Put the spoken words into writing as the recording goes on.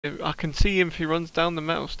I can see him if he runs down the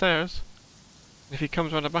metal stairs. If he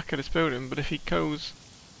comes around the back of this building, but if he goes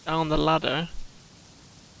down the ladder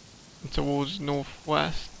and towards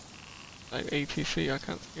northwest, like ATC, I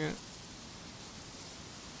can't see it.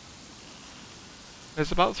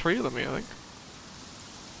 There's about 3 of them here, I think.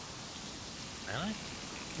 Really?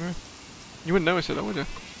 Yeah. You wouldn't notice it though, would you?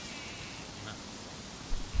 No.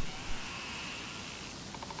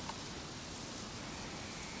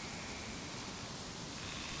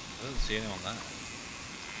 I don't see anyone there.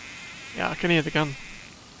 Yeah, I can hear the gun.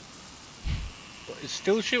 But it's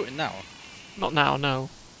still shooting now? Not now, no.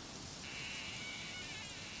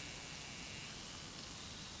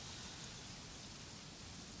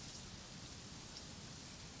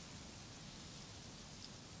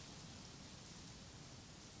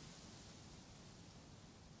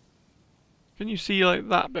 Can you see like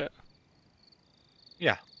that bit?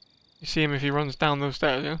 Yeah. You see him if he runs down those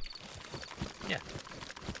stairs, yeah? Yeah.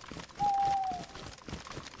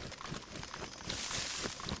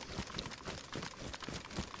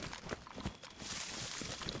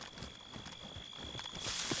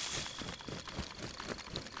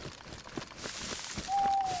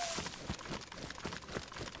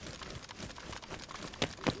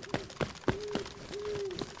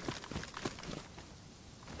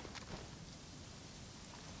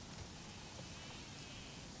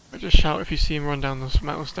 Just shout if you see him run down those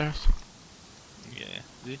metal stairs. Yeah.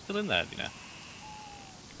 Is he still in there, do you know?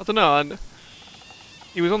 I don't know,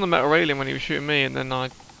 he was on the metal railing when he was shooting me, and then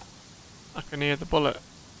I can hear the bullet.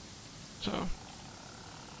 So...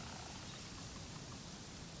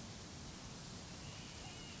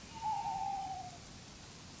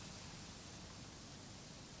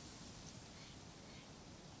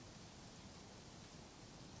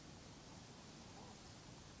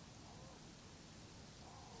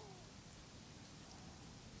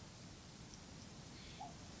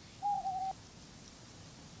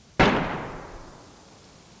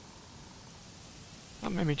 that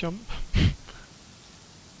made me jump.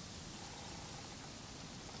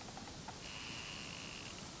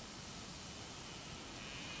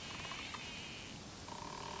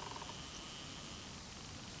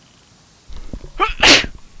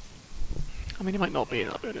 I mean, he might not be in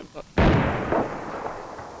that building, but...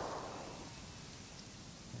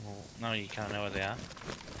 Well, now you kind of know where they are.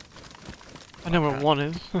 I know where one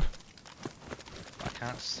is. I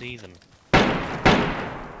can't see them.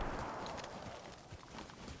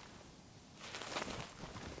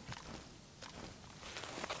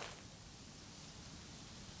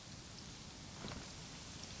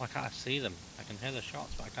 Why can't I see them? I can hear the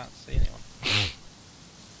shots, but I can't see anyone.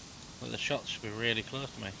 But the shots should be really close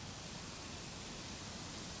to me.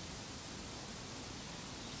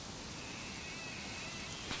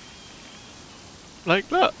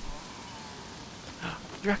 Like, look!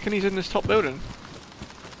 You reckon he's in this top building?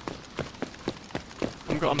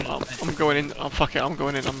 I'm going in. Oh, fuck it, I'm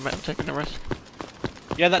going in. I'm taking the risk.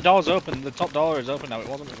 Yeah, that door's open. The top door is open now. It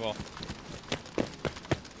wasn't before.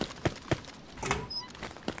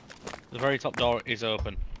 The very top door is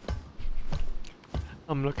open.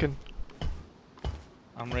 I'm looking.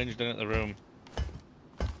 I'm ranged in at the room.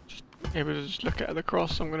 Able to just look at the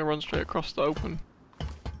cross. I'm gonna run straight across the open.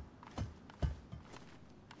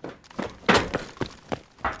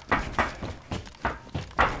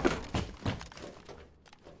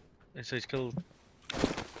 So he's killed.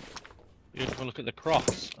 You have to look at the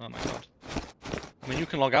cross. Oh my god. I mean, you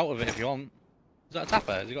can log out of it if you want. Is that a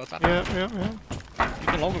tapper? Has he got a tapper? Yeah. You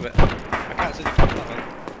can log with it. I can't see the cross that way.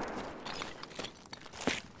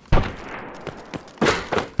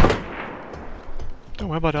 Don't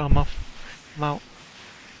worry about it, I'm off. I'm out.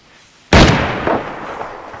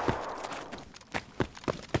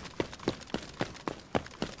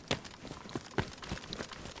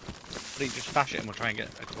 Please just stash it and we'll try and get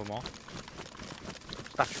a couple more.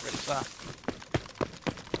 Stash it really fast.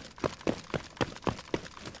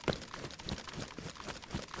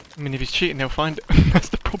 I mean, if he's cheating, he'll find it. That's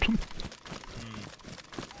the problem.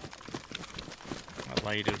 That's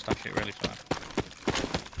why you do stash it really fast.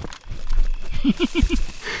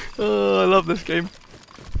 Oh, I love this game.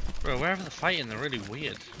 Bro, wherever they're fighting, they're really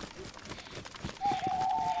weird.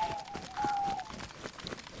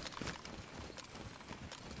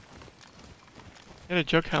 Get a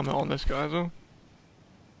jug helmet on this guy as well.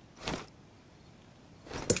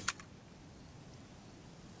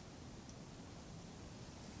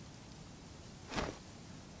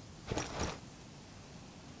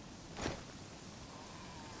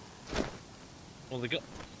 Well, they got.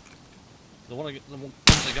 They want to get. They want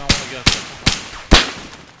to go.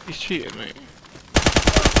 He's cheating, mate.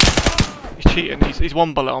 He's cheating. He's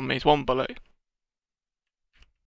one bullet on me. He's one bullet.